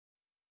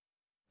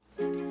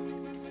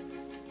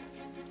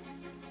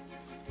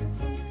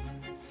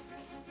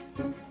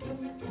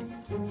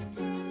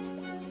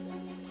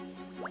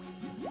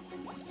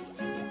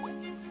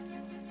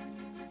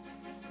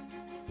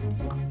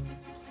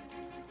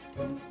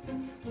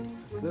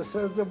This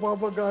is the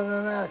bubble gun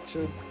in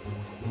action.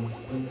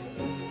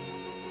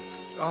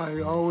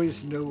 I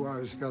always knew I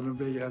was going to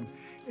be an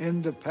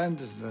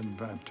independent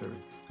inventor.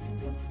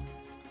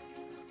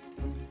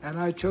 And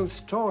I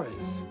chose toys.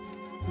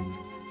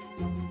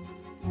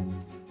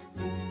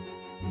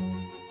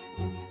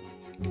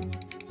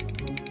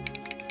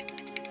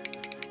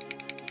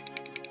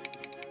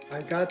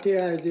 I got the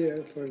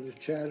idea for the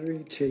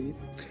Chattering Teeth.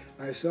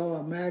 I saw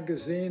a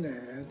magazine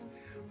ad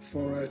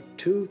for a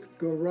tooth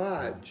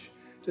garage.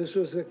 This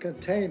was a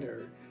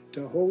container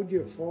to hold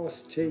your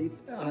false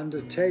teeth on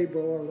the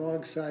table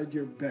alongside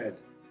your bed.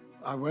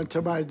 I went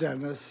to my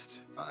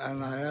dentist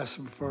and I asked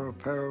him for a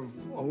pair of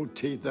old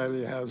teeth that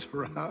he has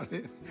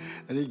around,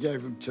 and he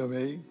gave them to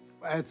me.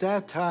 At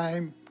that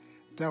time,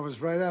 that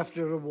was right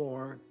after the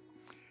war,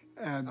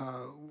 and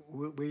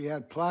we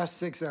had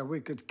plastics that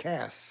we could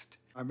cast.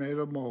 I made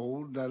a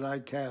mold, then I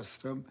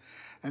cast them,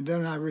 and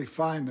then I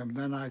refined them,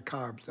 then I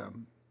carved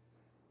them.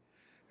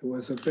 It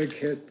was a big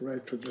hit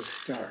right from the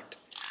start,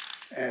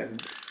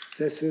 and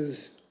this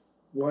is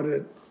what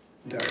it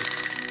does.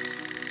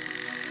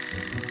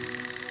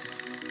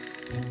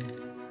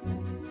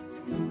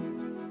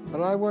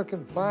 But I work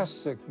in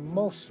plastic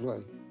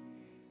mostly,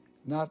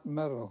 not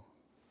metal.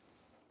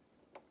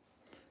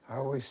 I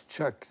always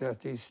check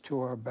that these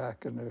two are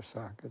back in their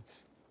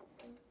sockets.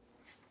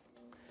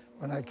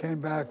 When I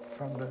came back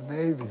from the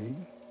Navy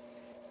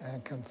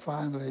and can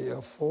finally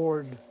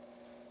afford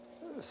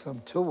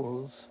some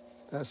tools,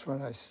 that's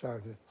when I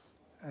started.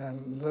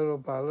 And little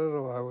by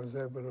little, I was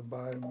able to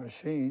buy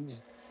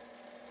machines.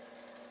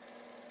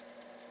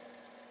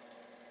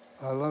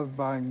 I love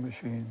buying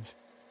machines.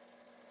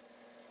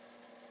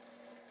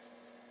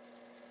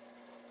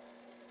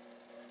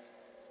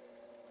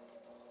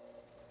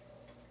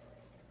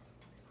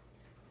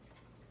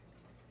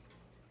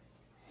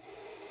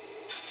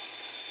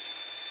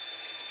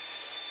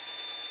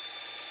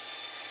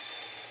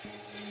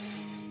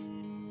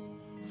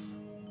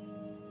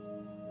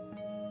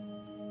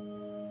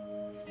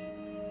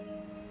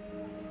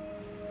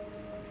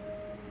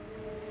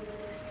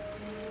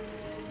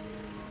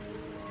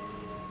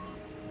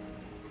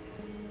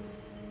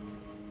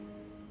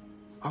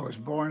 I was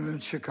born in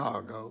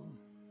Chicago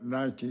in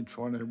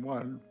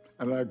 1921,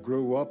 and I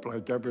grew up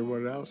like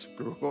everyone else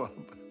grew up,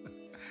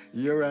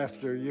 year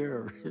after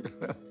year.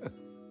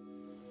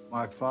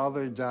 My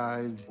father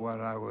died when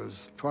I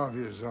was 12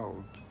 years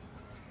old.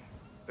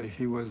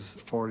 He was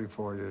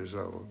 44 years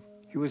old.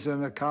 He was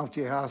in a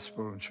county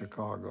hospital in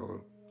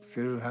Chicago. If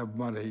you didn't have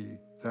money,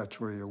 that's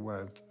where you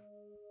went.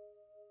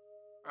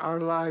 Our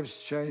lives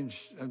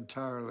changed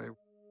entirely.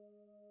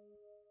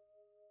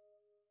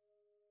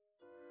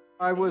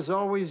 I was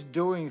always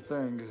doing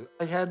things.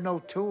 I had no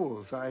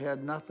tools. I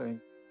had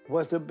nothing. It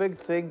was a big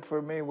thing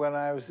for me when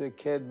I was a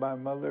kid. My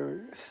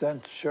mother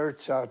sent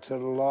shirts out to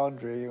the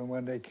laundry, and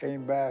when they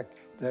came back,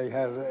 they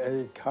had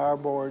a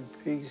cardboard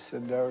piece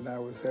in there, and I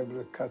was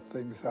able to cut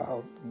things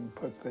out and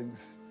put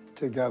things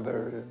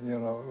together, you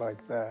know,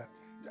 like that.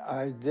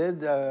 I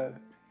did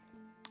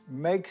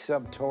make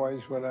some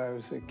toys when I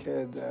was a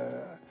kid.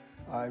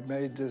 I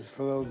made this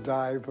little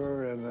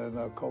diver and then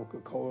a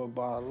Coca-Cola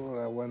bottle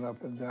that went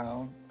up and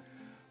down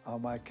on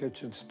my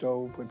kitchen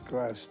stove with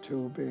glass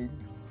tubing.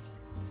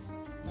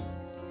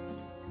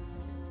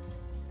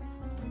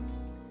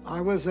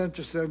 I was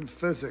interested in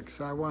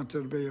physics. I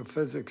wanted to be a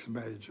physics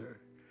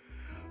major,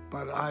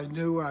 but I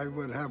knew I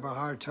would have a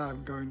hard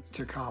time going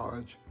to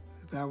college.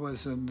 That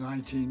was in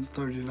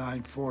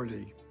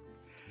 1939-40.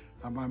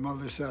 And my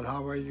mother said,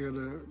 "How are you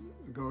going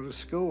to go to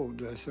school?"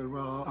 I said,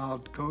 "Well, I'll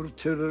go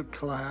to the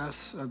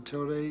class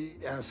until they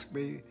ask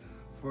me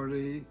for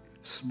the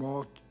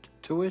small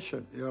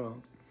tuition, you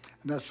know."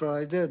 And that's what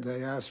I did.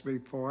 They asked me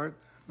for it,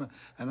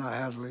 and I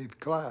had to leave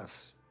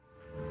class.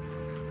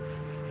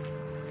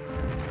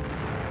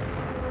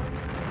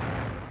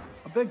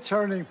 A big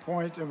turning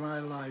point in my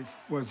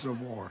life was the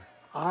war.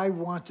 I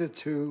wanted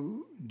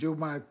to do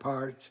my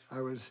part.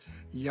 I was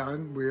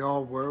young, we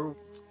all were,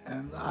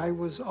 and I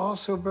was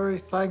also very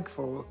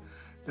thankful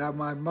that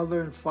my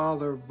mother and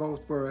father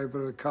both were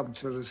able to come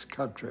to this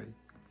country.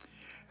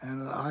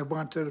 And I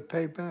wanted to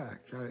pay back.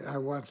 I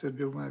wanted to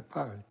do my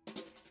part.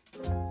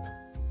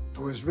 I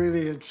was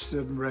really interested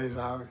in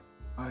radar.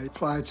 I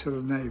applied to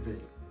the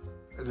Navy.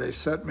 They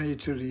sent me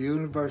to the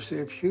University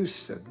of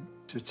Houston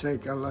to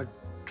take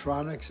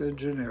electronics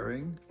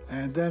engineering.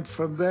 And then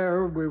from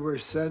there, we were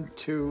sent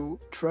to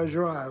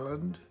Treasure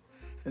Island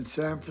in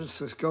San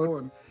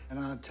Francisco. And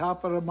on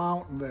top of the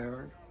mountain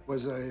there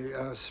was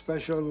a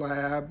special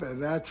lab,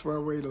 and that's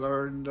where we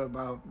learned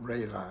about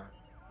radar.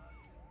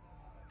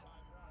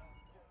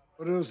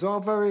 But it was all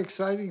very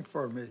exciting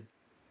for me.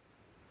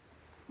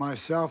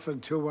 Myself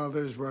and two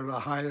others were the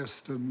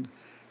highest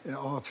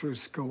all through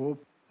school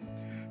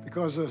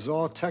because it was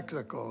all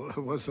technical.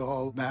 It was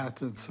all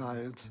math and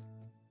science.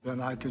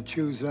 And I could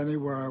choose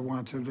anywhere I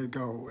wanted to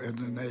go in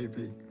the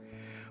Navy.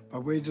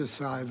 But we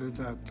decided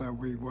that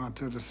we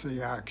wanted to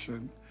see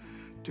action,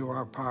 do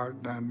our part,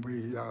 and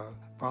we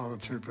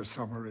volunteered for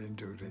submarine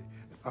duty.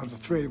 The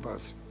three of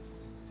us.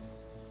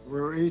 We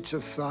were each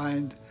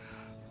assigned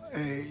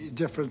a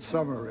different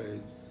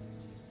submarine.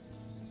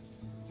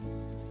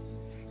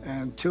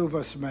 And two of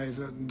us made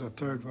it, and the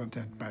third one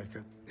didn't make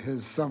it.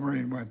 His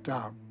submarine went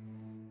down.